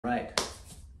right.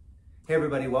 Hey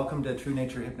everybody, welcome to True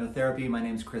Nature Hypnotherapy. My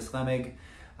name is Chris Lemig.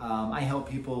 I help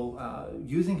people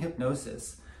using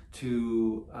hypnosis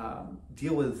to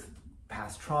deal with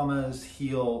past traumas,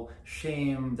 heal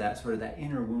shame, that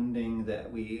inner wounding that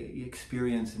we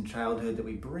experience in childhood that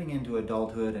we bring into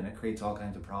adulthood, and it creates all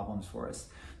kinds of problems for us.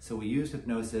 So we use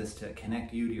hypnosis to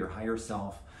connect you to your higher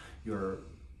self, your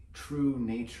true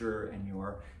nature, and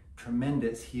your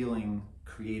tremendous healing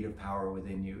creative power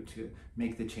within you to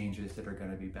make the changes that are going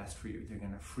to be best for you. They're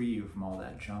going to free you from all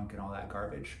that junk and all that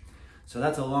garbage. So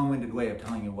that's a long-winded way of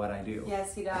telling you what I do.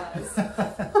 Yes, he does.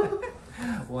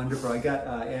 Wonderful. I got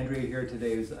Andrea here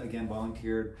today, who's again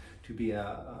volunteered to be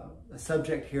a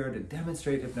subject here to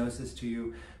demonstrate hypnosis to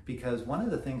you, because one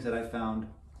of the things that I found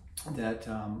that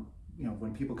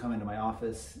when people come into my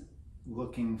office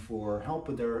looking for help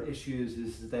with their issues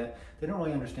is that they don't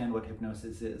really understand what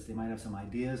hypnosis is. They might have some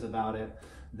ideas about it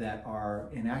that are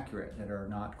inaccurate, that are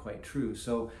not quite true.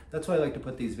 So that's why I like to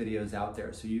put these videos out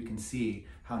there, so you can see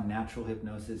how natural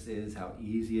hypnosis is, how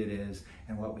easy it is,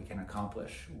 and what we can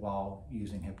accomplish while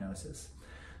using hypnosis.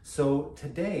 So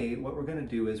today, what we're going to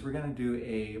do is we're going to do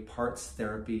a parts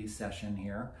therapy session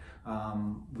here.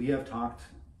 We have talked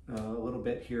a little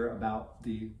bit here about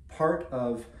the part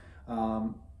of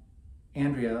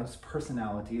Andrea's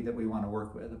personality that we want to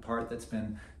work with, a part that's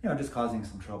been, just causing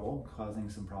some trouble, causing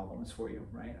some problems for you,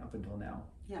 right, up until now.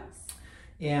 Yes.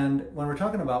 And when we're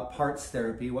talking about parts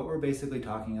therapy, what we're basically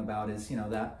talking about is,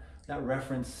 that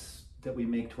reference that we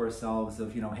make to ourselves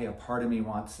of, hey, a part of me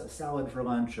wants a salad for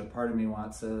lunch, a part of me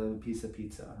wants a piece of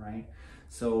pizza, right?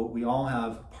 So we all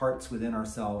have parts within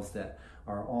ourselves that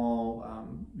are all,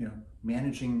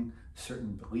 managing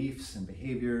certain beliefs and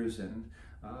behaviors and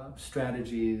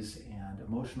strategies and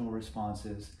emotional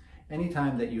responses.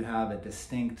 Anytime that you have a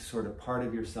distinct sort of part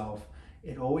of yourself,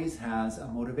 it always has a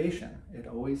motivation. It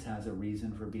always has a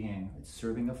reason for being. It's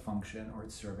serving a function or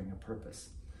it's serving a purpose.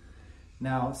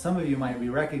 Now, some of you might be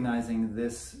recognizing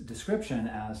this description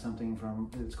as something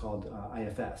from, it's called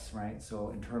IFS, right? So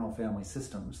internal family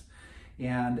systems.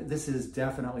 And this is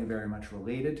definitely very much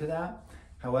related to that.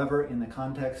 However, in the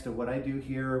context of what I do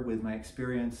here with my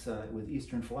experience with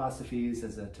Eastern philosophies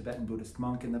as a Tibetan Buddhist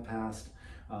monk in the past,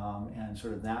 and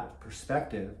sort of that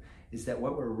perspective, is that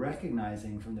what we're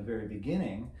recognizing from the very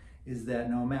beginning is that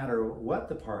no matter what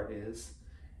the part is,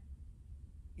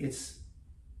 it's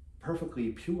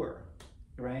perfectly pure,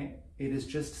 right? It is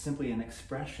just simply an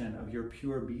expression of your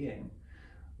pure being,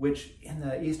 which in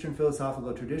the Eastern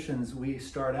philosophical traditions, we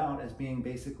start out as being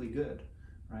basically good,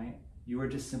 right? You are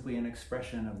just simply an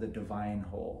expression of the divine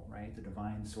whole, right? The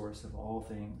divine source of all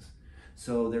things.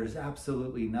 So there's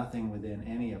absolutely nothing within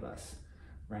any of us,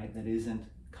 right, that isn't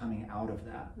coming out of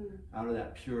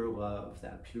that pure love,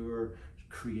 that pure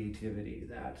creativity,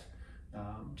 that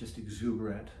just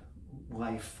exuberant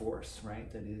life force, right,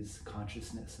 that is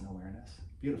consciousness and awareness.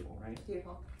 Beautiful, right?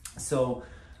 Beautiful. So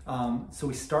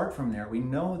we start from there. We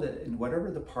know that in whatever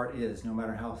the part is, no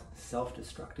matter how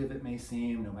self-destructive it may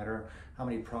seem, no matter how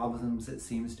many problems it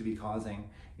seems to be causing,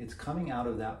 it's coming out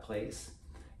of that place.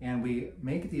 And we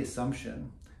make the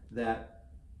assumption that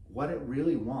what it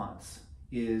really wants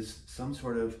is some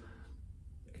sort of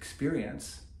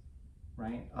experience,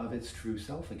 right, of its true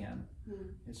self again.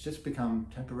 It's just become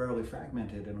temporarily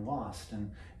fragmented and lost,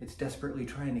 and it's desperately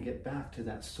trying to get back to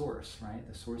that source, right,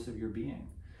 the source of your being.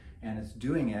 And it's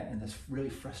doing it in this really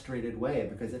frustrated way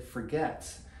because it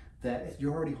forgets that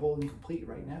you're already whole and complete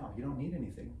right now. You don't need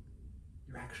anything.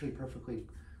 You're actually perfectly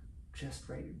just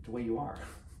right the way you are.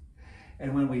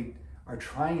 And when we are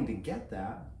trying to get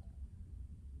that,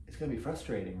 it's going to be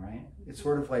frustrating, right? It's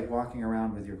sort of like walking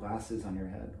around with your glasses on your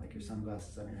head, like your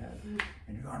sunglasses on your head.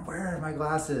 And you're going, where are my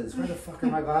glasses? Where the fuck are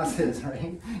my glasses,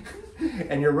 right?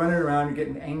 And you're running around, you're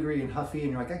getting angry and huffy,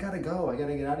 and you're like, I gotta go, I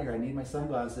gotta get out of here, I need my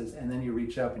sunglasses. And then you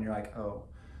reach up and you're like, oh,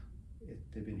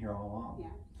 they've been here all along.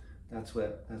 Yeah. That's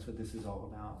what this is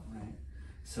all about, right?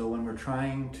 So when we're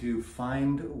trying to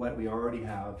find what we already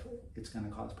have, it's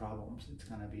gonna cause problems. It's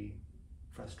gonna be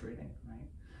frustrating, right?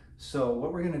 So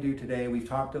what we're going to do today, we've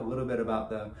talked a little bit about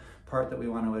the part that we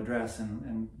want to address,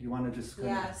 and you want to just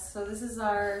Yes, so this is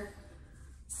our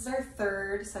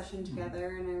third session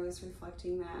together, and I was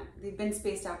reflecting that they've been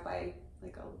spaced out by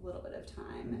like a little bit of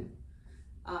time,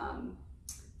 and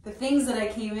the things that I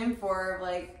came in for have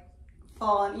like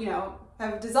fallen,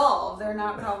 have dissolved. They're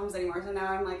not problems anymore. So now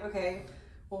I'm like, okay,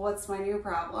 well, what's my new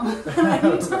problem? I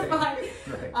need to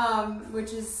find,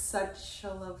 which is such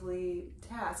a lovely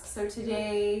task. So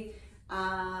today,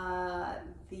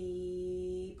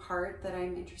 the part that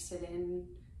I'm interested in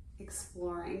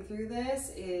exploring through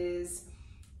this is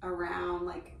around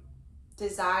like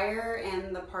desire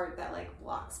and the part that like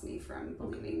blocks me from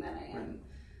believing that I am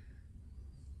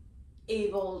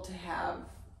able to have,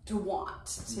 to want,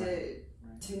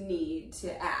 to need,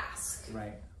 to ask,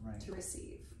 to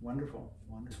receive. Wonderful.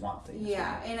 Want things.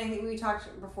 Yeah, and I think we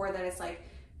talked before that it's like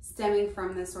stemming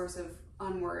from this source of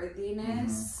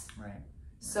unworthiness.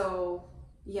 So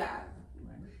yeah,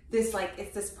 this like,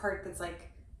 it's this part that's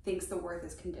like thinks the worth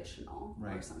is conditional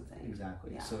or something.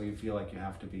 Exactly. Yeah. So you feel like you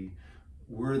have to be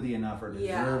worthy enough or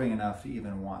deserving enough to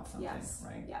even want something,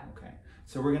 right? Yeah. Okay.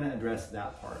 So we're going to address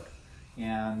that part.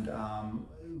 And,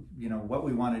 you know, what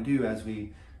we want to do as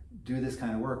we do this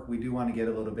kind of work, we do want to get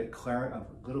a little bit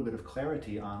of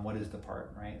clarity on what is the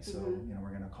part, right? So, you know, we're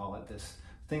going to call it this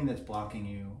thing that's blocking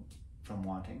you from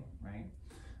wanting, right?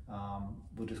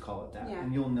 We'll just call it that,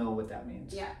 and you'll know what that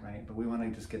means, right? But we want to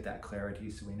just get that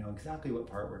clarity so we know exactly what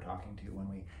part we're talking to when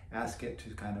we ask it to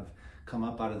kind of come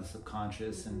up out of the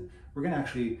subconscious. And we're going to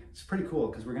actually, it's pretty cool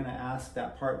because we're going to ask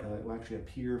that part to actually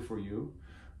appear for you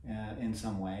in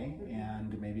some way,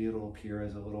 and maybe it'll appear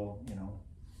as a little, you know,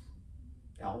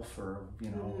 elf or, you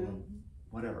know,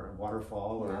 whatever, a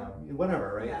waterfall or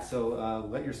whatever, right? Yeah. So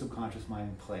let your subconscious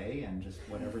mind play and just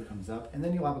whatever comes up, and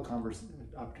then you'll have a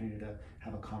opportunity to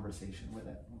have a conversation with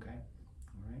it, okay?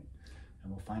 All right?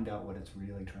 And we'll find out what it's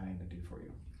really trying to do for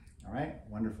you. All right?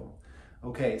 Wonderful.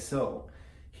 Okay, so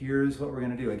here's what we're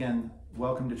going to do. Again,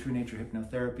 welcome to True Nature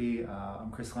Hypnotherapy. I'm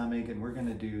Chris Lemig, and we're going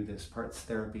to do this parts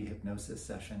therapy hypnosis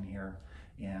session here,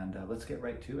 and let's get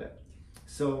right to it.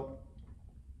 So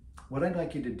what I'd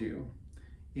like you to do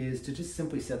is to just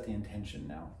simply set the intention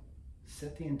now.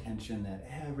 Set the intention that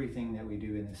everything that we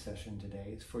do in this session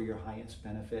today is for your highest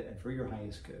benefit and for your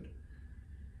highest good.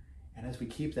 And as we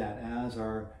keep that as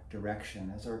our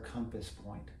direction, as our compass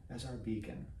point, as our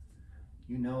beacon,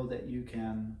 you know that you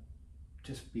can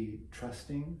just be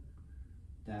trusting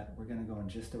that we're going to go in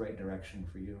just the right direction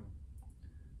for you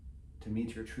to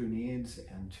meet your true needs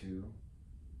and to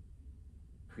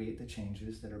create the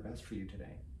changes that are best for you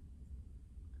today.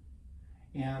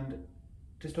 And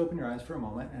just open your eyes for a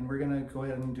moment, and we're going to go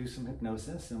ahead and do some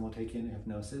hypnosis, and we'll take you into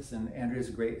hypnosis. And Andrea's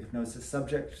a great hypnosis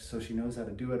subject, so she knows how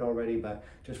to do it already, but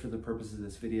just for the purpose of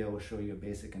this video, we'll show you a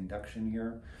basic induction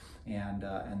here, and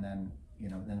then, you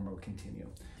know, then we'll continue.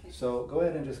 Okay. So go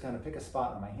ahead and just kind of pick a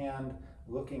spot on my hand,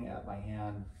 looking at my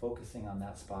hand, focusing on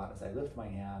that spot. As I lift my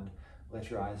hand, let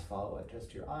your eyes follow it.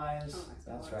 Just your eyes. Oh,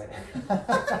 that's right.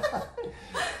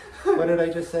 What did I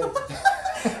just say?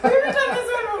 We've done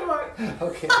this one before.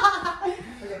 Okay.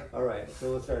 Okay. All right.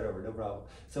 So let's start over. No problem.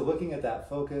 So looking at that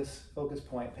focus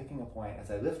point, picking a point.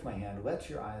 As I lift my hand, let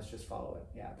your eyes just follow it.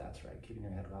 Yeah, that's right. Keeping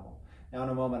your head level. Now in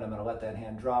a moment, I'm going to let that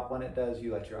hand drop. When it does,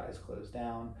 you let your eyes close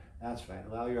down. That's right.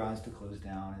 Allow your eyes to close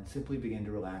down and simply begin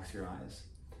to relax your eyes.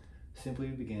 Simply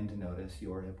begin to notice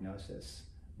your hypnosis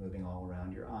moving all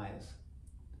around your eyes.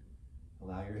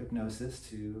 Allow your hypnosis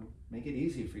to make it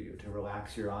easy for you to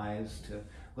relax your eyes, to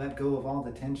let go of all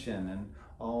the tension and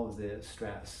all of the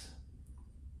stress.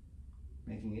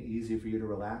 Making it easy for you to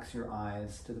relax your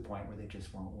eyes to the point where they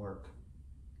just won't work.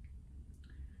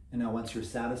 And now once you're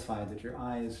satisfied that your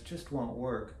eyes just won't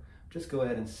work, just go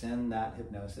ahead and send that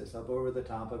hypnosis up over the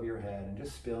top of your head and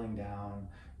just spilling down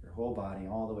your whole body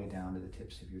all the way down to the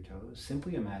tips of your toes.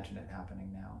 Simply imagine it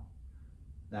happening now.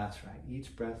 That's right.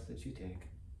 Each breath that you take,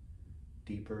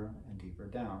 deeper and deeper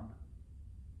down.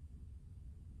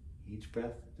 Each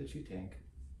breath that you take,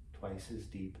 twice as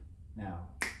deep now.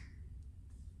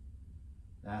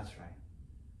 That's right.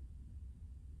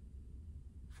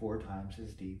 4 times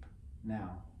as deep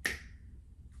now.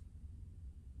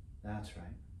 That's right.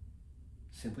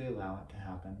 Simply allow it to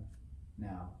happen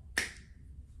now.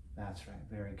 That's right.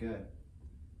 Very good.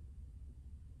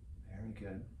 Very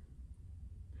good.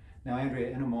 Now,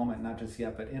 Andrea, in a moment, not just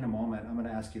yet, but in a moment, I'm going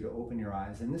to ask you to open your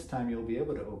eyes. And this time you'll be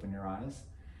able to open your eyes.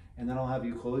 And then I'll have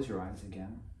you close your eyes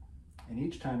again. And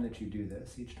each time that you do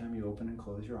this, each time you open and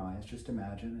close your eyes, just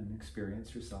imagine and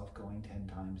experience yourself going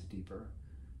 10 times deeper.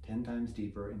 10 times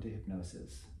deeper into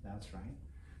hypnosis. That's right.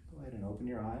 Go ahead and open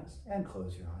your eyes and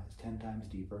close your eyes. 10 times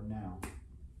deeper now.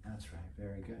 That's right.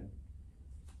 Very good.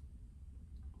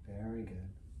 Very good.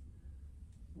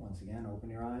 Once again, open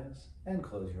your eyes and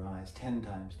close your eyes 10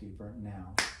 times deeper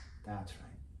now. That's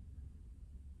right.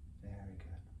 Very good.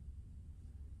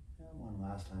 And one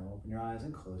last time, open your eyes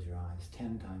and close your eyes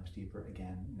 10 times deeper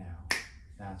again now.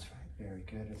 That's right. Very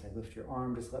good. As I lift your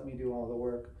arm, just let me do all the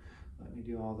work. Let me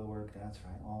do all the work. That's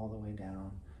right. All the way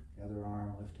down. The other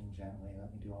arm lifting gently.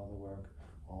 Let me do all the work.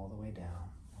 All the way down.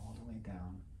 All the way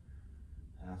down.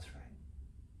 That's right.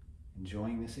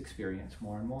 Enjoying this experience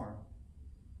more and more.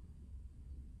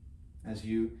 As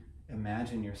you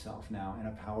imagine yourself now in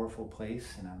a powerful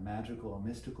place, in a magical,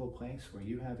 mystical place where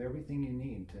you have everything you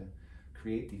need to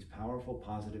create these powerful,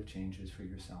 positive changes for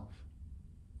yourself.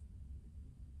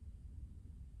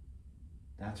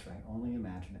 That's right, only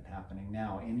imagine it happening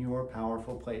now in your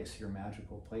powerful place, your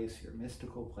magical place, your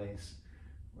mystical place,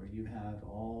 where you have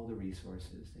all the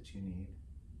resources that you need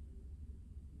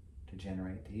to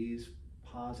generate these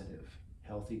positive,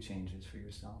 healthy changes for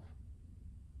yourself.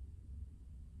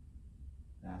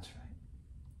 That's right.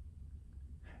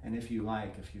 And if you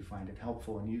like, if you find it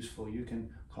helpful and useful, you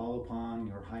can call upon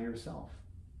your higher self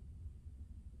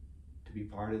to be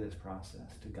part of this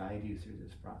process, to guide you through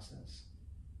this process.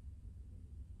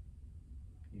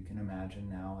 You can imagine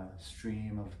now a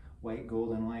stream of white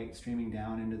golden light streaming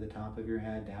down into the top of your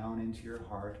head, down into your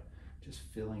heart, just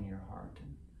filling your heart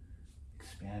and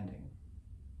expanding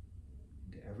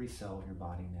into every cell of your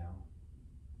body now.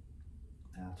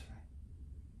 That's right.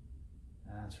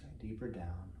 That's right. Deeper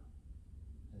down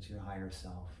as your higher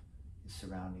self is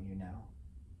surrounding you now.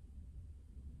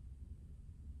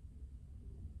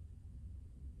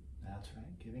 That's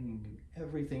right. Giving you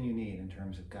everything you need in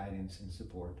terms of guidance and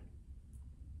support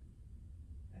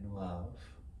and love,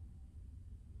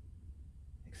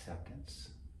 acceptance.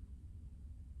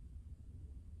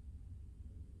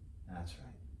 That's right.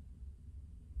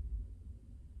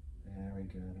 Very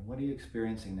good. And what are you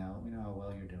experiencing now? Let me know how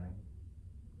well you're doing.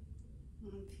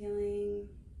 I'm feeling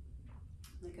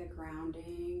like a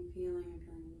grounding feeling. I'm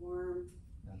feeling warm.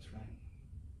 That's right.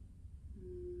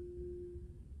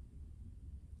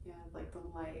 Yeah, like the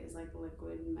light is like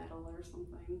liquid metal or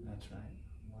something. That's right.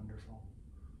 Wonderful.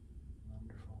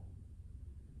 Wonderful.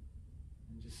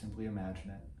 And just simply imagine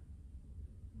it.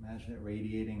 Imagine it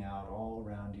radiating out all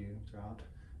around you, throughout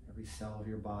every cell of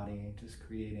your body, just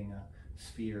creating a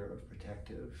sphere of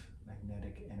protective,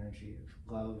 magnetic energy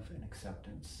of love and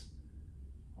acceptance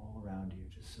all around you,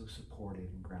 just so supported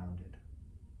and grounded.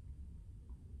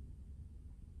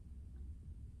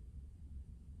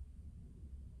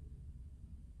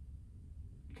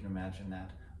 You can imagine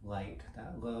that light,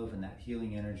 that love, and that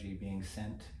healing energy being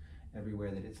sent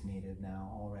everywhere that it's needed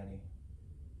now already.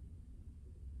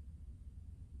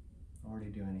 Already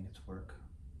doing its work.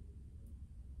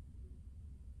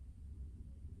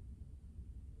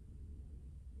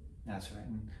 That's right.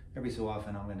 And every so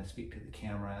often I'm going to speak to the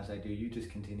camera. As I do, you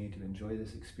just continue to enjoy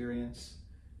this experience.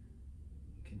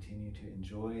 Continue to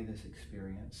enjoy this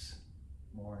experience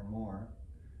more and more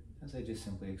as I just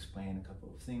simply explain a couple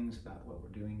of things about what we're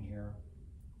doing here.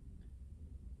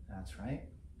 That's right.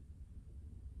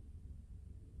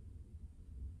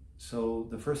 So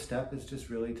the first step is just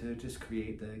really to just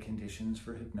create the conditions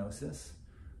for hypnosis,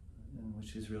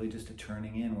 which is really just a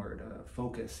turning inward, a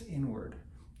focus inward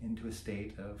into a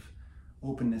state of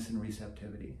openness and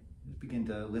receptivity. Just begin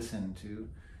to listen to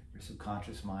your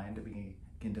subconscious mind, to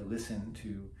begin to listen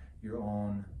to your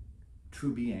own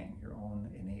true being, your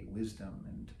own innate wisdom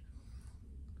and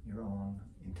your own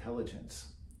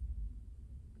intelligence.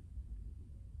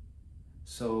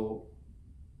 So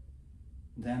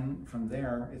then from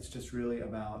there, it's just really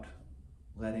about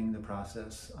letting the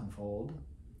process unfold,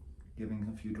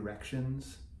 giving a few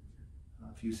directions,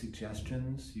 a few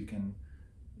suggestions. You can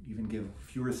even give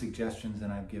fewer suggestions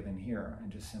than I've given here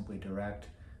and just simply direct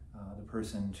the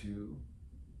person to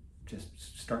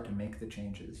just start to make the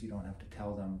changes. You don't have to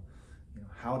tell them,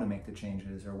 how to make the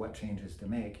changes or what changes to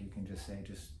make. You can just say,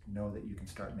 just know that you can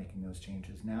start making those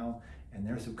changes now, and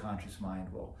their subconscious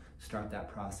mind will start that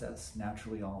process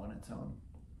naturally all on its own.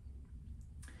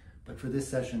 But for this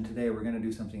session today, we're going to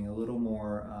do something a little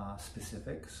more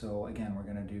specific. So again, we're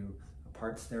going to do a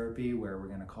parts therapy where we're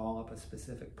going to call up a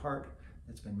specific part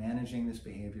that's been managing this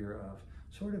behavior of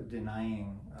sort of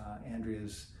denying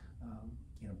Andrea's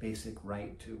basic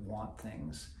right to want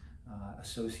things,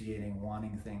 associating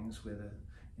wanting things with a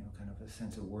kind of a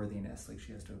sense of worthiness, like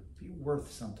she has to be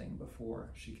worth something before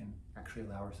she can actually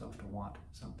allow herself to want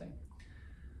something.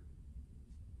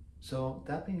 So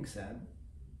that being said,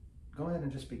 go ahead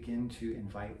and just begin to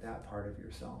invite that part of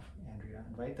yourself, Andrea.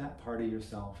 Invite that part of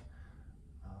yourself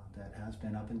that has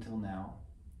been up until now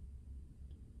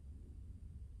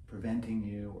preventing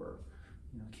you or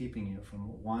keeping you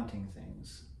from wanting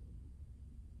things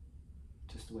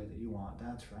just the way that you want.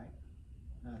 That's right.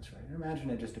 That's right. And imagine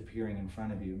it just appearing in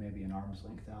front of you, maybe an arm's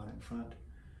length out in front.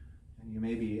 And you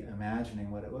may be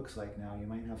imagining what it looks like now. You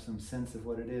might have some sense of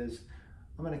what it is.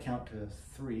 I'm going to count to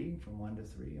 3, from 1 to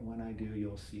 3. And when I do,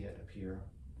 you'll see it appear.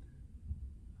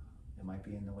 It might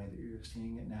be in the way that you're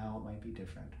seeing it now. It might be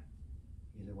different.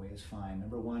 Either way is fine.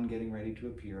 Number 1, getting ready to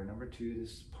appear. Number 2,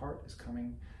 this part is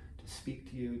coming to speak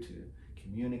to you, to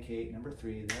communicate. Number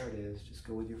 3, there it is. Just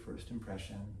go with your first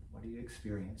impression. What are you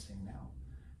experiencing now?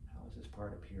 How is this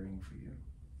part appearing for you?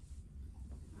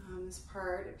 This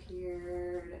part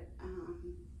appeared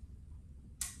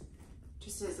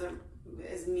just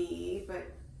as me, but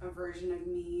a version of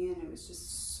me, and it was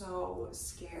just so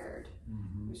scared.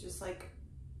 Mm-hmm. It was just like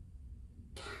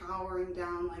cowering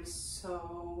down, like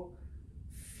so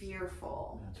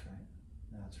fearful. That's right.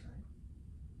 That's right.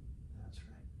 That's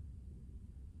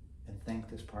right. And thank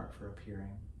this part for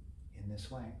appearing in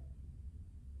this way.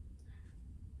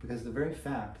 Because the very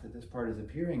fact that this part is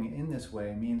appearing in this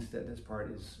way means that this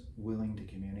part is willing to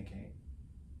communicate.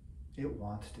 It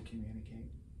wants to communicate.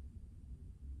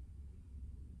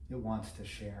 It wants to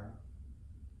share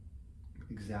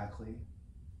exactly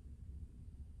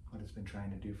what it's been trying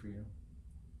to do for you.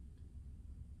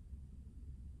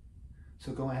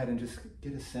 So go ahead and just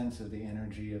get a sense of the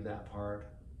energy of that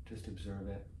part. Just observe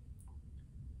it.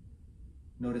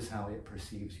 Notice how it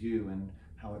perceives you and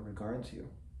how it regards you.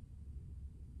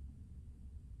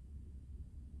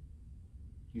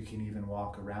 You can even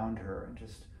walk around her and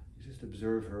just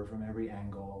observe her from every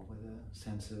angle with a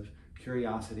sense of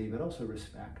curiosity, but also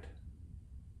respect.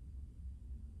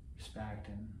 Respect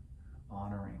and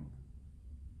honoring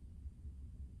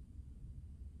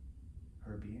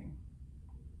her being.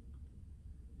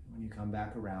 And when you come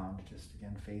back around, just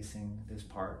again facing this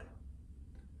part.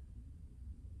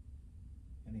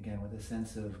 And again with a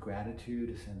sense of gratitude,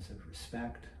 a sense of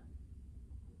respect,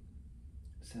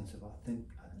 a sense of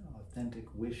authentic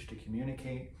wish to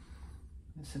communicate,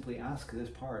 and simply ask this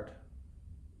part,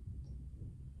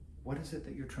 what is it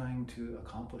that you're trying to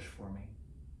accomplish for me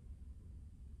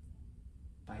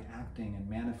by acting and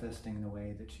manifesting the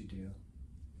way that you do?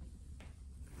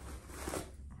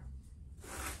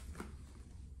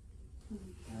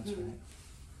 That's right.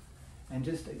 And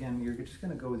just again, you're just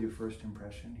going to go with your first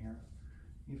impression here,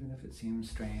 even if it seems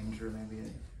strange, or maybe your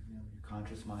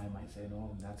conscious mind might say,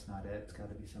 no, that's not it, it's got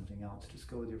to be something else. Just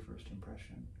go with your first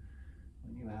impression.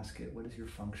 When you ask it, what is your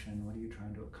function? What are you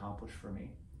trying to accomplish for me?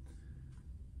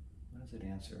 What does it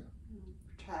answer?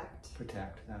 Protect.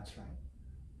 Protect, that's right.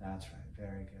 That's right,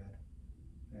 very good.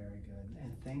 Very good.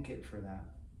 And thank it for that.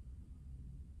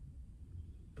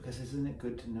 Because isn't it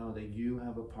good to know that you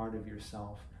have a part of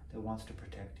yourself that wants to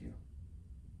protect you?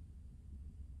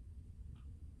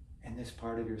 And this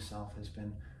part of yourself has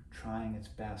been trying its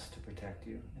best to protect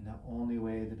you in the only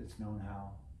way that it's known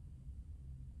how.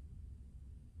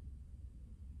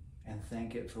 And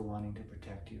thank it for wanting to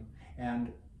protect you.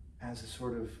 And as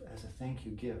a thank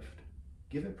you gift,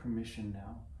 give it permission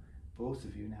now, both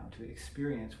of you now, to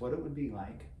experience what it would be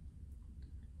like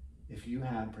if you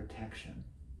had protection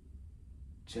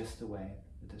just the way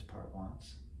that this part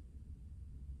wants.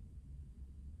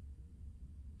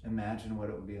 Imagine what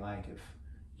it would be like if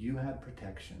you had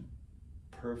protection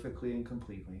perfectly and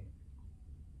completely,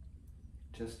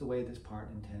 just the way this part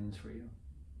intends for you.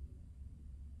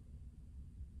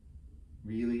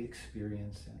 Really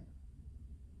experience it.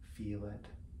 Feel it.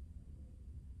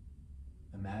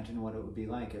 Imagine what it would be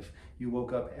like if you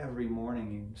woke up every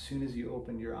morning and as soon as you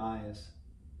opened your eyes,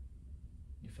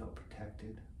 you felt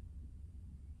protected.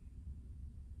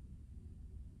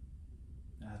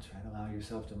 That's right. Allow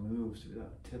yourself to move through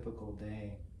a typical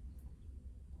day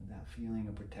with that feeling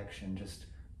of protection just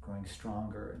growing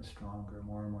stronger and stronger,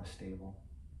 more and more stable.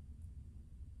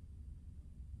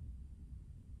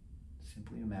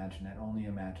 Simply imagine it. Only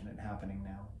imagine it happening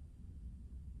now.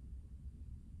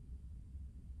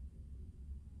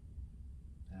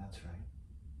 That's right.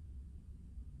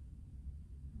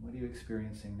 What are you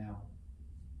experiencing now?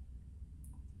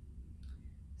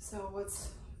 So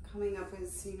what's coming up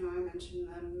is, I mentioned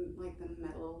the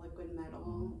metal, liquid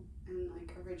metal, and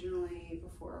like originally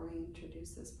before we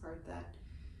introduced this part, that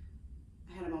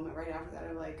I had a moment right after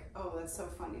that of like, oh, that's so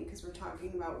funny because we're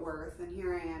talking about worth, and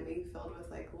here I am being filled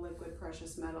with like liquid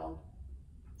precious metal,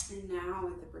 and now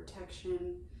with the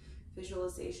protection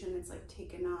visualization, it's like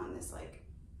taken on this like,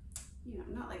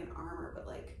 not like an armor, but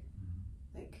like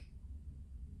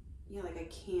I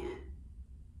can't.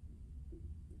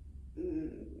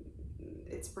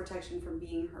 It's protection from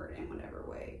being hurt in whatever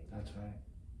way. That's right.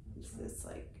 It's this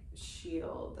like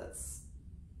shield that's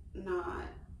not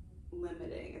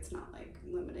limiting. It's not like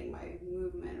limiting my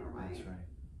movement or my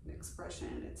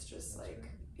expression. It's just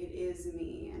it is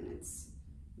me, and it's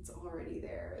already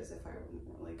there, as if I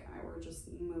were just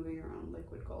moving around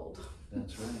liquid gold.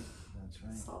 That's right. That's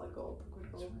right. Solid gold,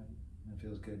 liquid gold. That's right. It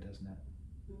feels good, doesn't it?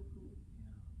 Mm-hmm.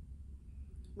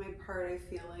 Yeah. My part, I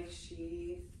feel like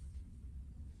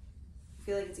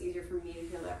it's easier for me to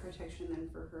feel that protection than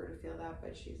for her to feel that,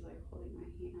 but she's like holding my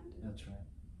hand. That's right.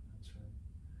 That's right.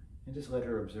 And just let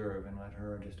her observe and let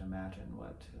her just imagine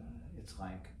what it's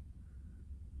like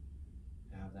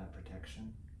to have that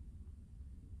protection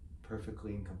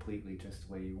perfectly and completely just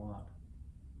the way you want.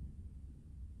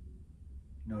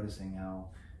 Noticing how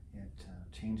it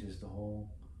changes the whole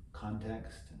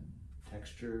context and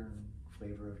texture and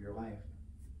flavor of your life.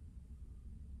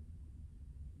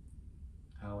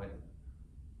 How it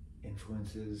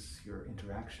influences your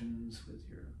interactions with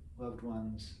your loved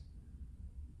ones.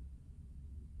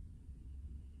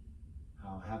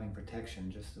 How having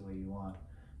protection just the way you want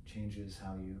changes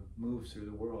how you move through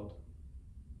the world.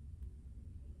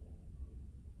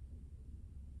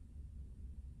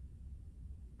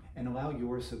 And allow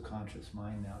your subconscious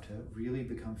mind now to really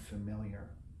become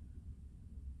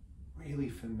really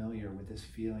familiar with this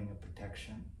feeling of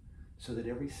protection, so that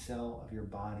every cell of your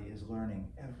body is learning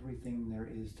everything there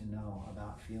is to know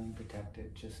about feeling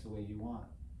protected just the way you want.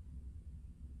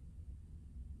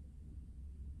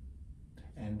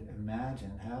 And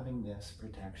imagine having this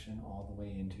protection all the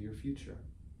way into your future.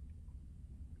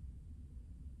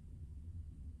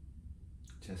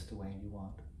 Just the way you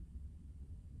want.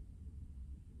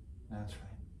 That's right.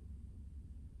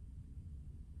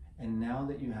 And now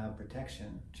that you have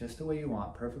protection just the way you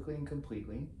want, perfectly and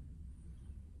completely,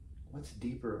 what's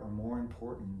deeper or more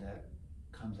important that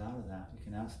comes out of that? You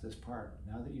can ask this part.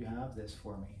 Now that you have this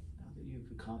for me, now that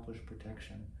you've accomplished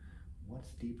protection,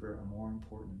 what's deeper or more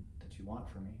important that you want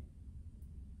for me?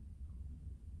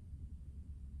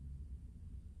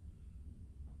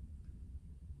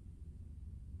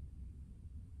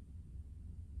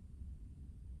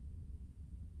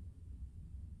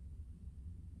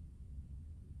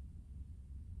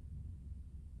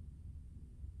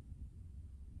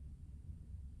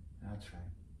 That's right.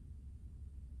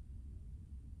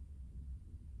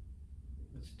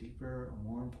 What's deeper or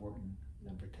more important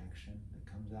than protection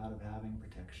that comes out of having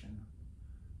protection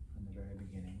from the very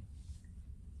beginning?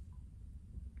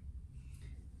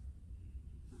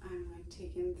 I'm like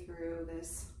taken through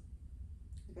this,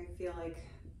 like I feel like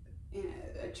in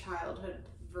a childhood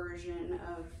version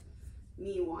of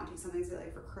me wanting something, say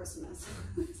like for Christmas.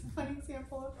 It's a funny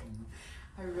example of it.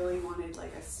 I really wanted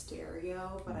like a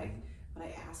stereo, but I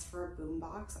asked for a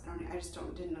boombox. I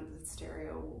didn't know that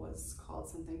stereo was called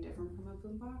something different from a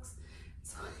boombox.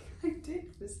 So I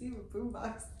did receive a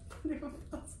boombox, but it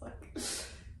was like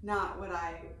not what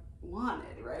I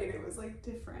wanted, right? It was like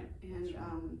different. And That's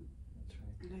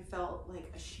right. And I felt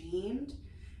like ashamed,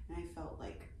 and I felt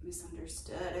like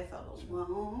misunderstood. I felt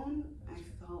alone. I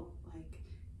felt like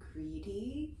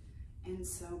greedy. And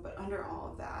so, but under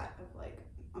all of that, of like,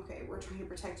 okay, we're trying to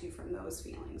protect you from those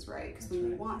feelings, right? Because when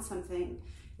you want something,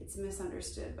 it's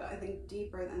misunderstood. But I think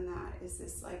deeper than that is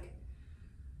this like,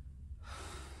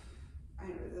 I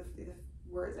don't know, the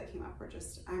words that came up were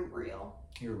just, I'm real.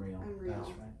 You're real. I'm real. That's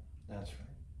right. That's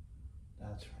right.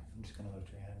 That's right. I'm just going to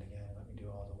lift your hand again and let me do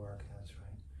all the work. That's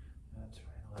right. That's right.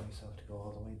 Allow yourself to go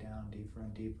all the way down, deeper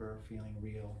and deeper, feeling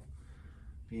real.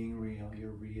 Being real.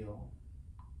 You're real.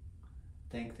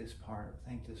 Thank this part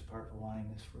for wanting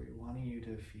this for you, wanting you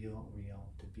to feel real,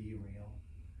 to be real.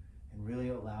 And really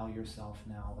allow yourself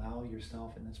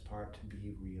in this part to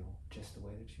be real, just the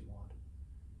way that you want.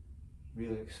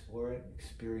 Really explore it,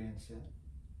 experience it,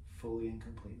 fully and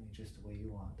completely, just the way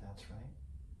you want. That's right.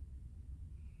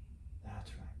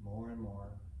 That's right. More and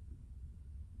more,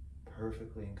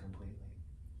 perfectly and completely,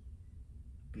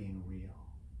 being real.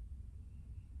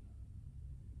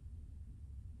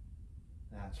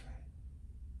 That's right.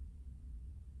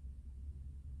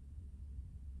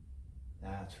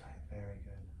 That's right. Very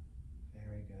good.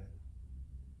 Very good.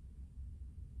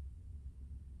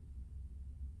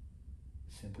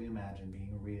 Simply imagine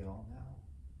being real now,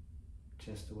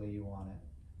 just the way you want it,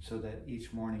 so that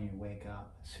each morning you wake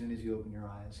up, as soon as you open your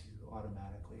eyes, you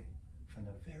automatically, from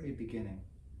the very beginning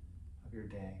of your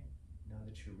day, know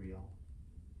that you're real.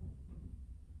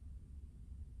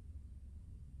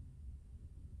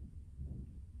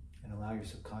 And allow your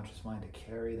subconscious mind to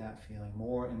carry that feeling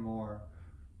more and more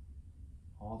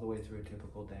all the way through a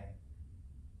typical day.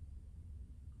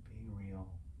 Being real.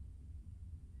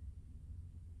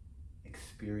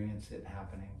 Experience it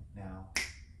happening now.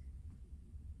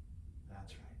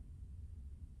 That's right.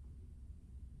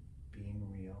 Being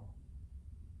real.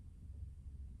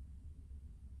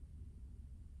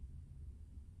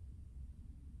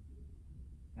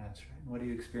 That's right. What are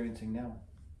you experiencing now?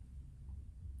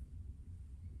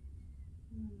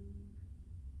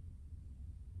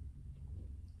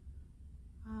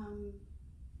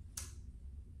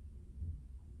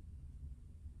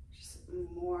 Just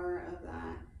more of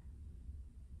that.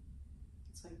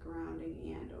 It's like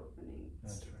grounding and opening.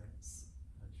 That's right. That's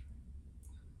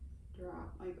right.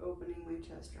 drop, like opening my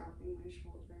chest, dropping my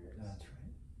shoulders. That's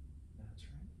right. That's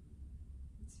right.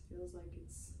 It feels like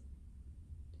it's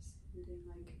descending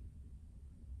like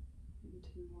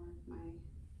into more of my,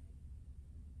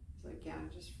 it's like, yeah,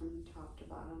 just from top to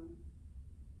bottom.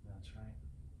 That's right.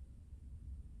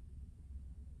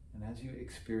 And as you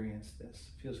experience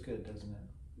this, feels good, doesn't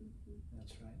it? Mm-hmm.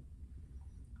 That's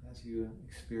right. As you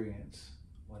experience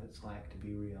what it's like to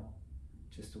be real,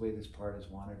 just the way this part is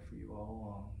wanted for you all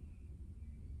along.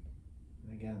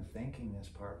 And again, thanking this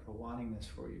part for wanting this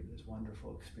for you, this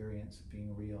wonderful experience of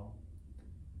being real.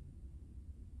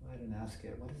 Go ahead and ask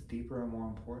it, what is deeper and more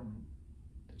important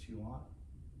that you want?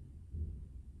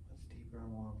 What's deeper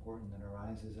and more important that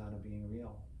arises out of being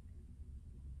real?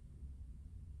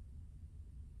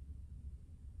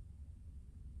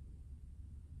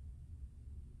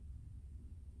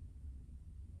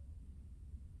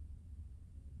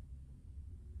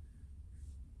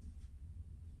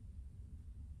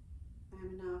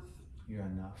 I'm enough. You're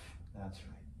enough. That's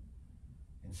right.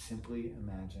 And simply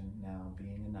imagine now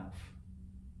being enough.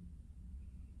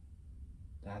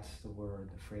 That's the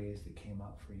word, the phrase that came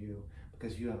up for you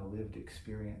because you have a lived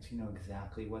experience. You know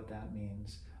exactly what that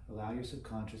means. Allow your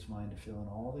subconscious mind to fill in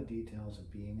all the details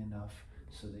of being enough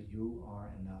so that you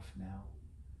are enough now.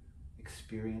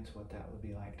 Experience what that would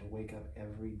be like to wake up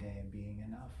every day being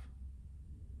enough.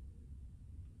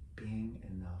 Being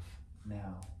enough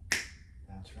now.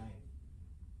 That's right.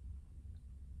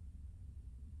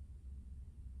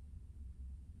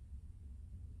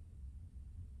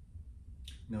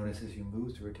 Notice as you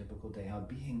move through a typical day how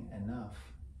being enough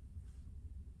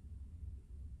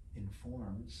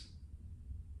informs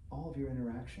all of your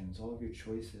interactions, all of your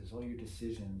choices, all your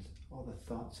decisions, all the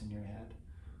thoughts in your head,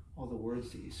 all the words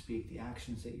that you speak, the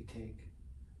actions that you take.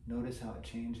 Notice how it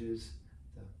changes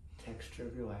the texture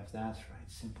of your life. That's right.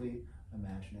 Simply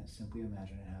imagine it. Simply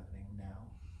imagine it happening now.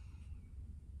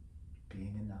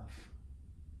 Being enough.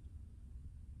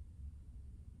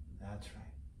 That's right.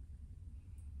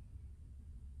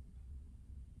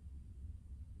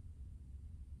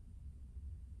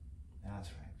 That's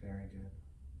right. Very good.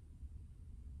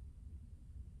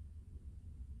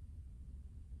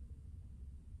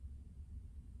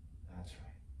 That's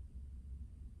right.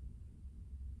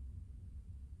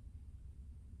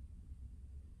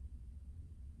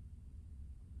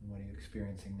 And what are you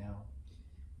experiencing now?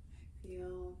 I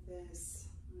feel this,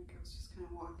 like I was just kind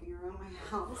of walking around my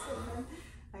house and then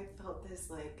I felt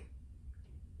this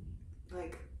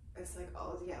it's like,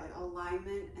 oh yeah, like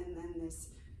alignment and then this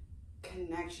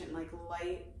connection, like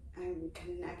light and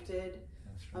connected.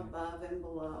 That's right. Above and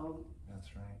below.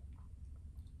 That's right.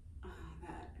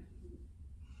 That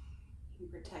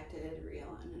protected,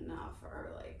 real, and enough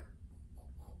are like.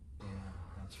 Yeah,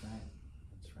 that's right.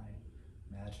 That's right.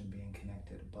 Imagine being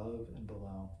connected above and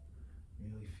below.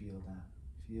 Really feel that.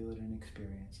 Feel it and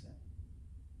experience it.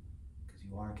 Because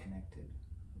you are connected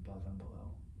above and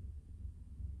below.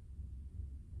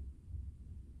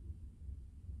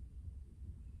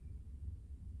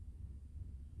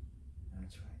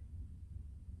 That's right.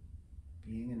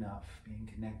 Being enough, being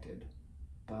connected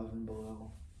above and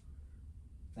below.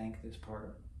 Thank this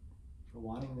part for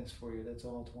wanting this for you. That's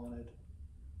all it's wanted.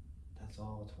 That's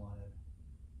all it's wanted.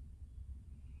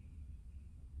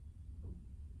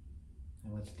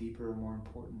 And what's deeper and more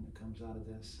important that comes out of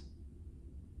this?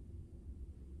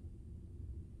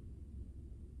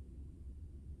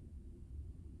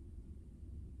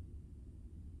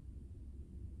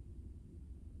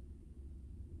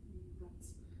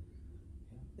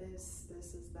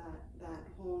 This is that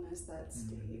wholeness, that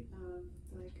state of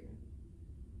like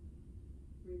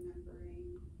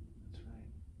remembering. That's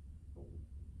right.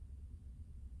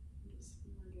 Just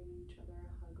we're giving each other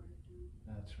a hug right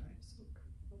now. That's right. So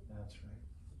grateful. That's right.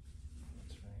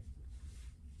 That's right.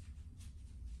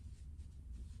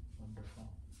 Wonderful.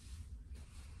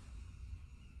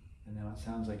 And now it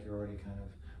sounds like you're already kind of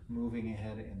moving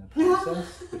ahead in the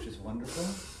process, which is wonderful.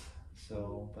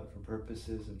 So, but for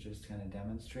purposes of just kind of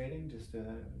demonstrating, just you're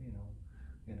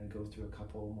going to go through a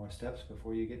couple more steps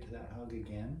before you get to that hug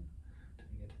again, till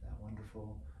you get to that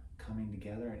wonderful coming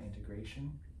together and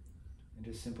integration. And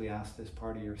just simply ask this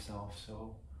part of yourself,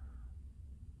 so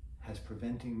has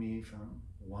preventing me from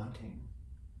wanting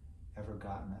ever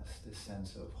gotten this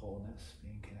sense of wholeness,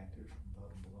 being connected from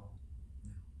above and below?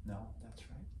 No, that's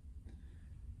right.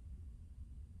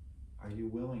 Are you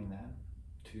willing then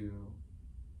to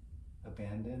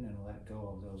abandon and let go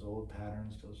of those old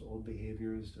patterns, those old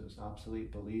behaviors, those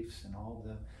obsolete beliefs, and all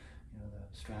the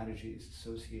strategies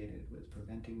associated with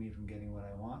preventing me from getting what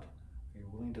I want? Are you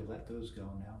willing to let those go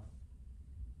now?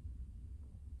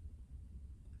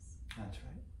 That's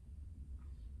right.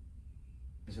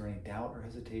 there any doubt or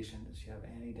hesitation? Does she have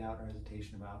any doubt or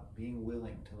hesitation about being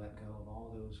willing to let go of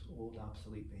all those old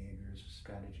obsolete behaviors,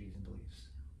 strategies, and beliefs?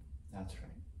 That's right.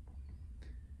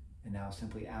 And now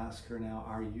simply ask her now,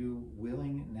 are you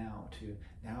willing now to,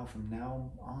 from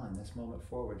now on, this moment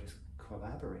forward, just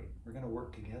collaborate? We're going to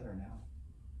work together now.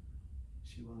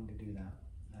 Is she willing to do that?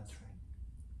 That's right.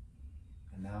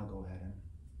 And now go ahead and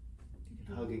you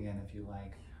can hug again if you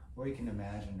like, or you can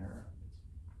imagine her.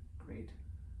 Great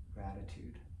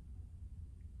gratitude.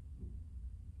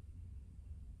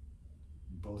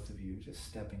 Both of you just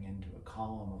stepping into a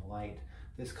column of light,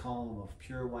 this column of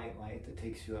pure white light that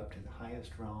takes you up to the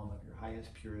highest realm of your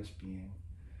highest, purest being.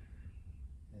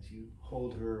 As you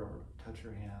hold her or touch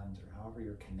her hands or however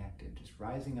you're connected, just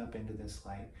rising up into this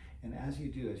light. And as you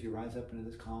do, as you rise up into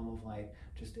this column of light,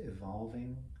 just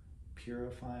evolving,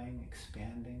 purifying,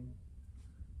 expanding,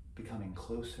 becoming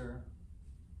closer,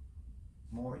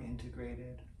 more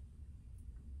integrated.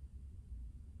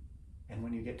 And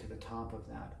when you get to the top of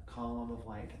that column of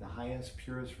light, to the highest,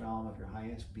 purest realm of your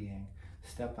highest being,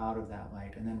 step out of that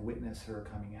light and then witness her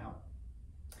coming out.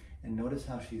 And notice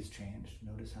how she's changed.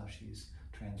 Notice how she's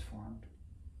transformed.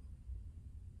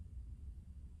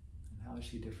 And how is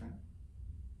she different?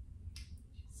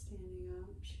 She's standing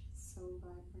up. She's so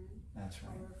vibrant. That's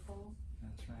right. Colorful.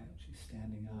 That's right. She's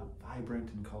standing up,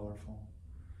 vibrant and colorful.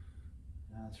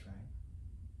 That's right.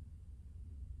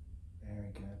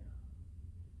 Very good.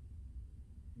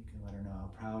 You can let her know how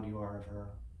proud you are of her,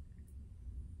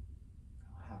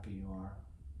 how happy you are,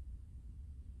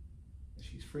 that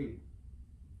she's free.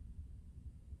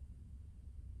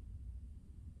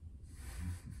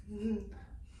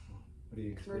 What do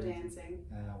you experience? We're dancing.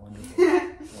 Wonderful.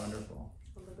 Wonderful.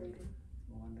 Celebrating.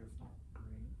 Wonderful.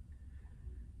 Great.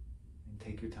 And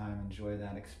take your time, enjoy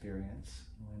that experience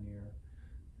when your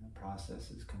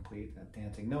process is complete, that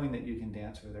dancing, knowing that you can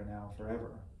dance with her now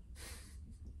forever.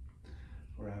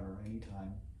 Forever,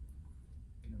 anytime.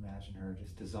 You can imagine her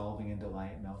just dissolving into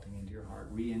light, melting into your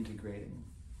heart, reintegrating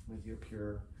with your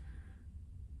pure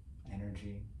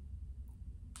energy,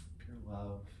 pure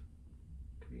love,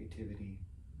 creativity,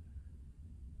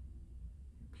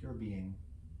 pure being.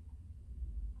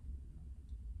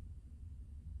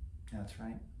 That's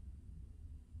right.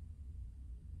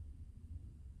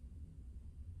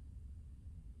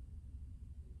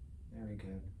 Very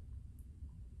good.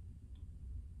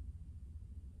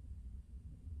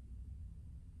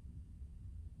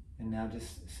 And now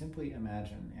just simply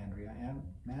imagine, Andrea, and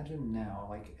imagine now,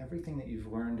 like everything that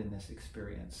you've learned in this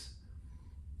experience,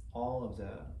 all of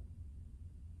the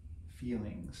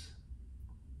feelings,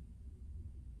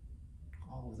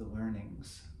 all of the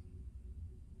learnings,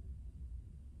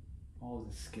 all of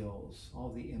the skills, all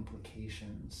of the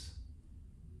implications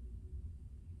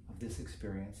of this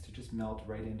experience to just melt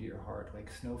right into your heart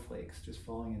like snowflakes just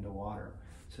falling into water,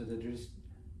 so that they're just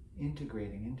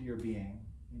integrating into your being,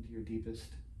 into your deepest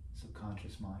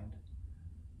subconscious mind.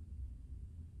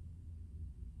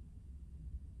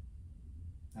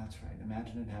 That's right.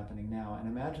 Imagine it happening now, and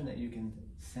imagine that you can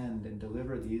send and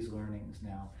deliver these learnings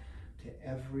now to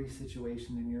every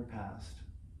situation in your past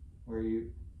where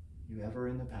you ever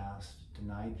in the past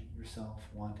denied yourself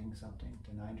wanting something,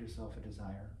 denied yourself a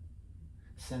desire.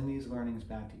 Send these learnings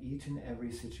back to each and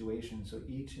every situation, so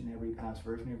each and every past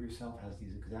version of yourself has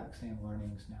these exact same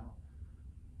learnings now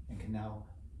and can now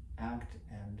act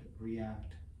and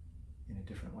react in a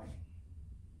different way.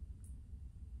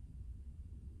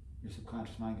 Your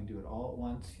subconscious mind can do it all at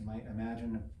once. You might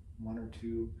imagine one or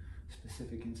two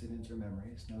specific incidents or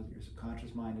memories. Know that your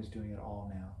subconscious mind is doing it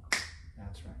all now.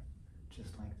 That's right.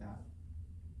 Just like that.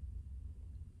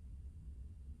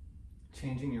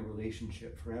 Changing your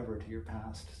relationship forever to your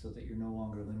past so that you're no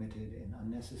longer limited in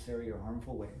unnecessary or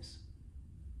harmful ways.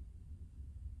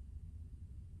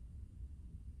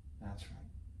 That's right.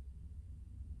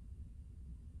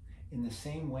 In the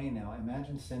same way now,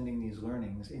 imagine sending these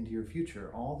learnings into your future,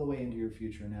 all the way into your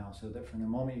future now, so that from the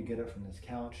moment you get up from this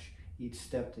couch, each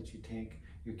step that you take,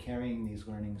 you're carrying these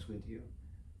learnings with you.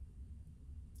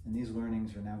 And these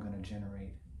learnings are now going to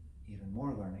generate even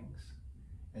more learnings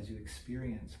as you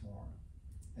experience more,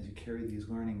 as you carry these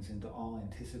learnings into all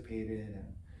anticipated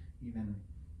and even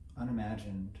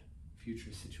unimagined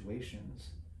future situations.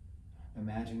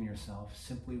 Imagine yourself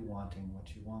simply wanting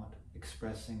what you want,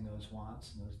 expressing those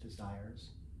wants and those desires,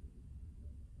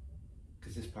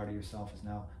 because this part of yourself is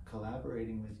now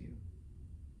collaborating with you,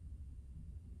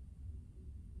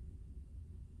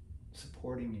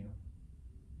 supporting you,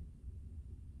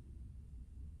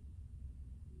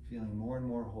 feeling more and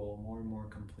more whole, more and more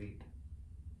complete,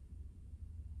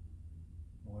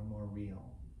 more and more real.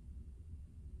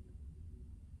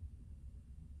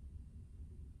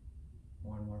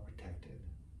 more protected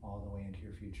all the way into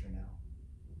your future now.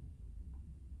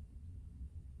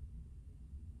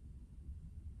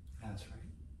 That's right.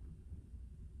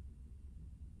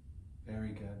 Very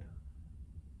good.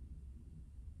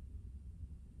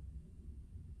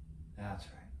 That's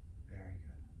right. Very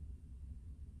good.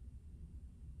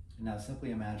 And now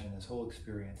simply imagine this whole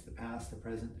experience, the past, the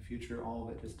present, the future, all of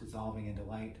it just dissolving into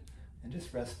light, and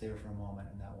just rest there for a moment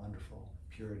in that wonderful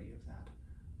purity of that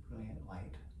brilliant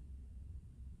light.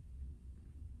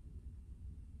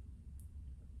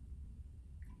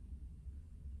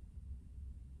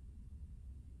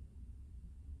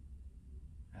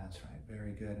 That's right,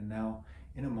 very good. And now,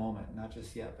 in a moment, not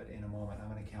just yet, but in a moment, I'm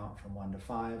going to count from 1 to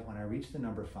 5. When I reach the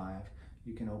number 5,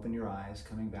 you can open your eyes,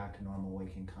 coming back to normal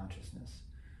waking consciousness.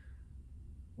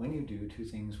 When you do, 2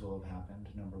 things will have happened.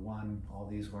 Number 1, all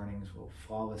these learnings will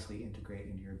flawlessly integrate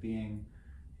into your being.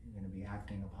 You're going to be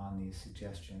acting upon these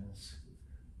suggestions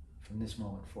from this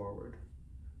moment forward.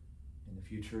 In the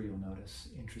future, you'll notice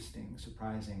interesting,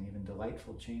 surprising, even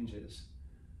delightful changes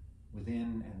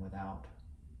within and without.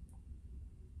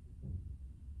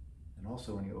 And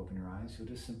also when you open your eyes, you'll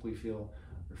just simply feel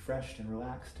refreshed and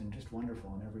relaxed and just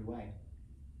wonderful in every way.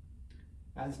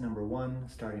 As number 1,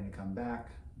 starting to come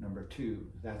back. Number 2,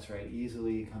 that's right,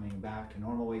 easily coming back to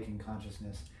normal waking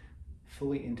consciousness,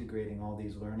 fully integrating all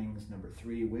these learnings. Number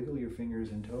 3, wiggle your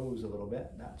fingers and toes a little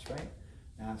bit. That's right.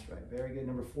 That's right. Very good.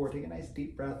 Number 4, take a nice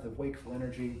deep breath of wakeful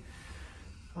energy.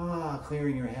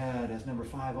 Clearing your head. As number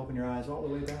 5, open your eyes all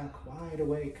the way back, wide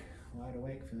awake,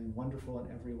 feeling wonderful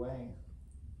in every way.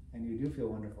 And you do feel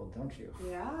wonderful, don't you?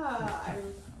 Yeah,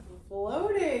 I'm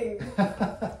floating.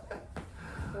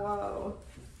 Whoa.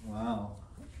 Wow.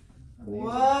 Amazing.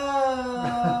 Whoa.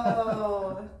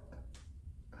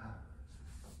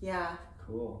 Yeah.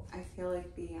 Cool. I feel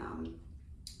like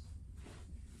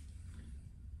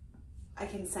I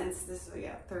can sense this,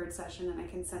 3rd session, and I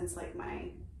can sense like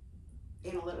my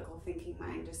analytical thinking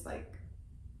mind just like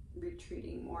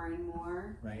retreating more and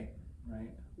more. Right,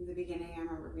 right. In the beginning, I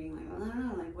remember being like, I don't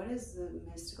know, like, what is the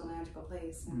mystical, magical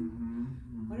place?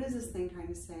 And what is this thing trying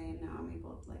to say? And now I'm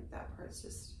able to, like, that part's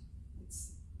just,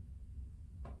 it's...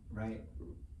 Right.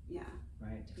 Yeah.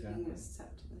 Right, taking a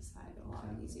step to the side a lot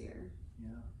easier.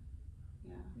 Yeah.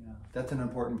 Yeah. Yeah. That's an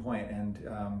important point. And,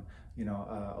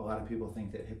 a lot of people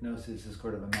think that hypnosis is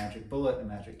sort of a magic bullet, a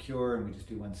magic cure, and we just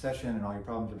do 1 session and all your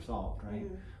problems are solved, right?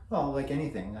 Mm-hmm. Well, like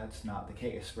anything, that's not the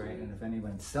case, right? And if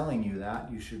anyone's selling you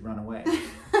that, you should run away.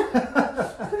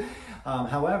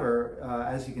 However,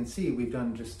 as you can see, we've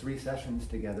done just 3 sessions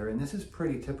together, and this is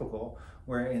pretty typical,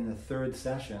 where in the 3rd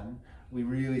session, we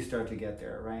really start to get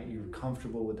there, right? You're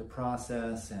comfortable with the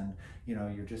process, and,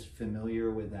 you're just familiar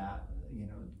with that,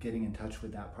 getting in touch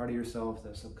with that part of yourself,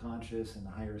 the subconscious and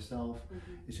the higher self.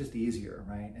 Mm-hmm. It's just easier,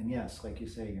 right? And yes, like you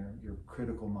say, your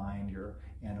critical mind, your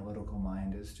analytical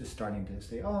mind is just starting to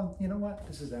say, oh, you know what?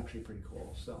 This is actually pretty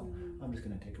cool. So I'm just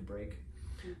going to take a break.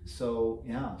 Mm-hmm. So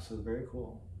yeah, so very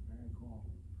cool. Very cool.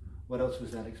 What else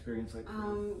was that experience like?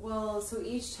 Well, so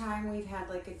each time we've had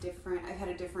like I've had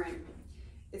a different,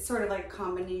 it's sort of like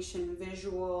combination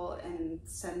visual and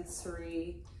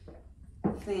sensory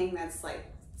thing that's like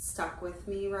stuck with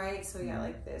me, right? So yeah,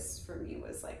 like this for me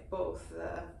was like both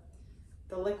the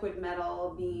liquid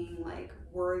metal being like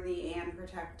worthy and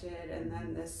protected, and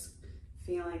then this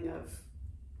feeling of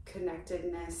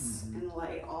connectedness and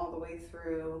light all the way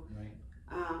through. Right.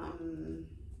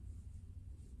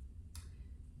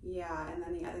 Yeah, and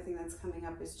then the other thing that's coming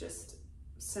up is just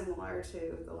similar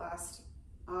to the last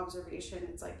observation.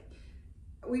 It's like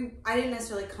I didn't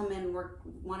necessarily come in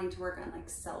wanting to work on like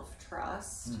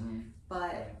self-trust,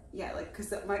 but yeah, like,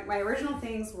 because my original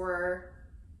things were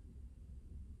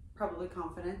probably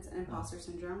confidence and imposter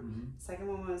syndrome. Second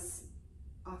one was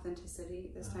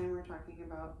authenticity. This time we're talking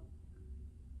about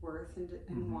worth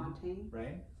and wanting.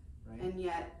 Right. And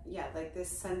yet, yeah, like this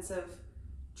sense of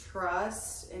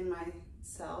trust in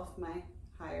myself, my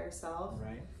higher self,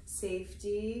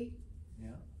 safety,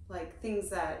 like things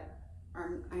that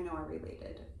I know are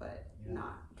related, but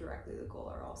not directly the goal,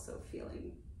 are also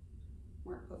feeling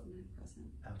more potent and present.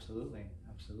 Absolutely,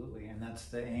 absolutely. And that's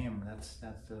the aim. That's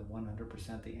the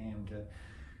 100% the aim, to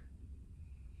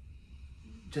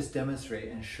just demonstrate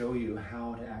and show you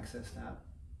how to access that,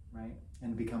 right?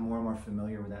 And become more and more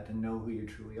familiar with that, to know who you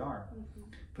truly are.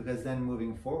 Because then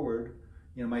moving forward,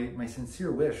 my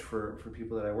sincere wish for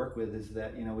people that I work with is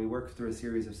that, we work through a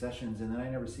series of sessions and then I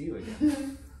never see you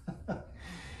again.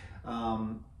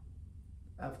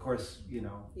 Of course,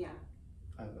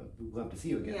 I would love to see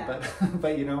you again, but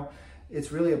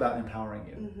it's really about empowering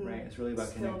you, Mm-hmm. right? It's really about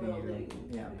Skill connecting building.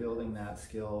 you. Yeah, building that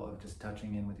skill of just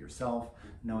touching in with yourself,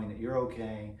 knowing that you're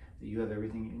okay, that you have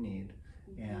everything you need,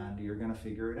 and you're gonna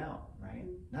figure it out, right?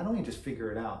 Not only just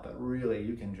figure it out, but really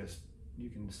you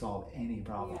can solve any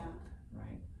problem,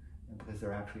 right? And because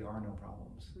there actually are no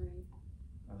problems,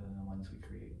 other than the ones we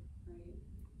create. Right.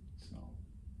 So,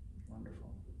 wonderful.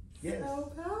 Yes.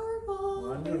 So powerful.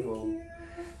 Wonderful. Thank you.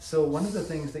 So one of the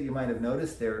things that you might have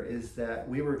noticed there is that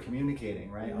we were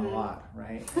communicating, right? A lot,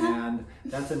 right? And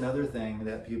that's another thing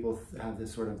that people have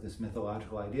this sort of this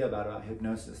mythological idea about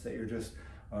hypnosis, that you're just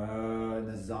in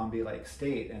this zombie-like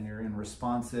state and you're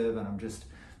unresponsive and I'm just,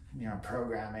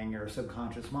 programming your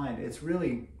subconscious mind. It's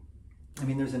really, I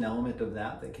mean, there's an element of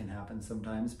that can happen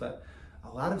sometimes, but a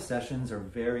lot of sessions are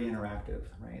very interactive,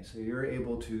 right? So you're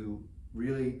able to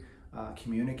really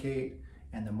communicate.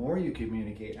 And the more you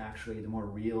communicate, actually, the more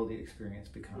real the experience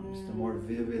becomes, the more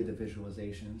vivid the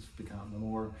visualizations become, the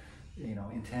more,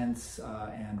 intense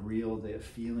and real the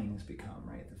feelings become,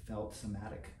 right? The felt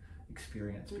somatic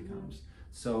experience becomes.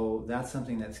 So that's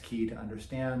something that's key to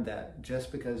understand, that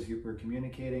just because we're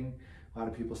communicating, a lot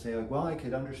of people say like, well, I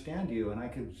could understand you and I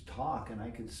could talk and I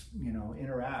could,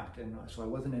 interact. And so I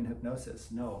wasn't in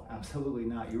hypnosis. No, absolutely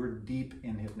not. You were deep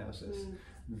in hypnosis,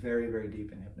 very, very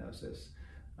deep in hypnosis.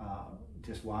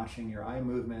 Just watching your eye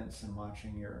movements and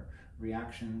watching your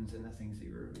reactions and the things that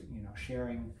you're,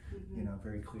 sharing,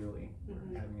 very clearly.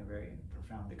 We're having a very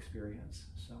profound experience.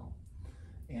 So,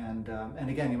 and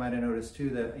again, you might have noticed too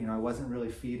that, I wasn't really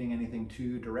feeding anything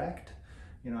too direct.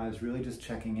 I was really just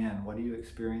checking in. What are you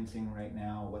experiencing right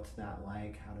now? What's that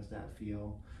like? How does that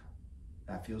feel?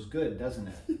 That feels good, doesn't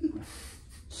it?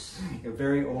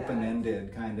 Very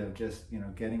open-ended, kind of just,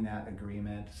 getting that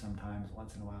agreement sometimes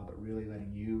once in a while, but really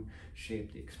letting you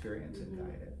shape the experience and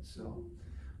guide it. So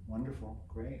wonderful,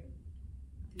 great.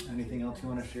 Anything else you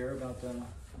want to share about the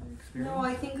experience? No,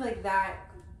 I think like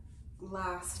that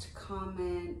last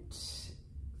comment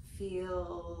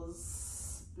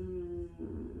feels,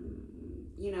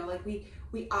 like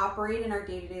we operate in our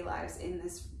day-to-day lives in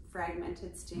this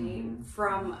fragmented state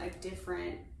from a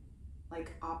different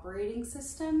operating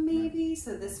system maybe.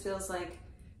 So this feels like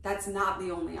that's not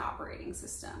the only operating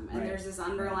system, and there's this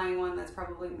underlying one that's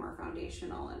probably more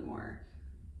foundational and more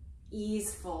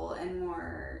easeful and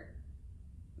more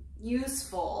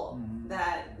useful,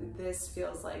 that this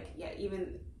feels like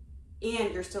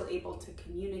and you're still able to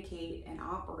communicate and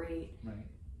operate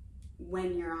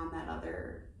when you're on that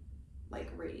other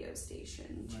radio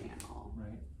station channel.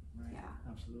 Right. Yeah,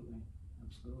 absolutely.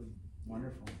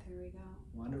 Wonderful. There we go.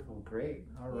 Wonderful. Great.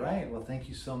 All right. Well, thank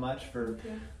you so much for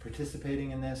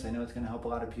participating in this. I know it's going to help a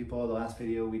lot of people. The last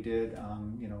video we did, a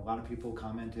lot of people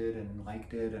commented and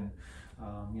liked it, and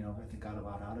I think got a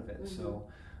lot out of it. So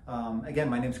again,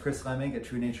 my name is Chris Lemig at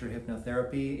True Nature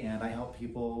Hypnotherapy, and I help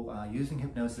people using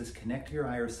hypnosis connect to your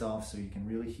higher self so you can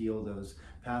really heal those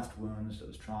past wounds,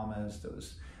 those traumas,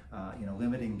 those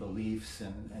limiting beliefs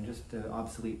and just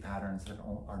obsolete patterns that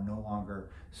are no longer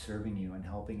serving you and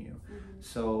helping you.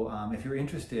 So if you're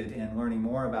interested in learning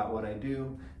more about what I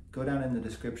do, go down in the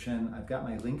description. I've got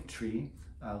my Linktree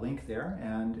link there,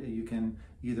 and you can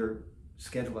either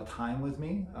schedule a time with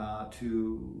me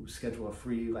to schedule a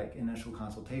free initial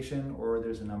consultation, or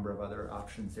there's a number of other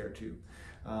options there too.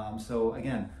 So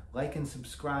again, like and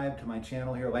subscribe to my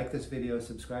channel here. Like this video,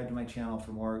 subscribe to my channel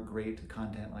for more great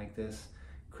content like this.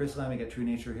 Chris Lemig at True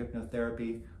Nature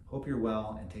Hypnotherapy. Hope you're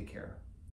well and take care.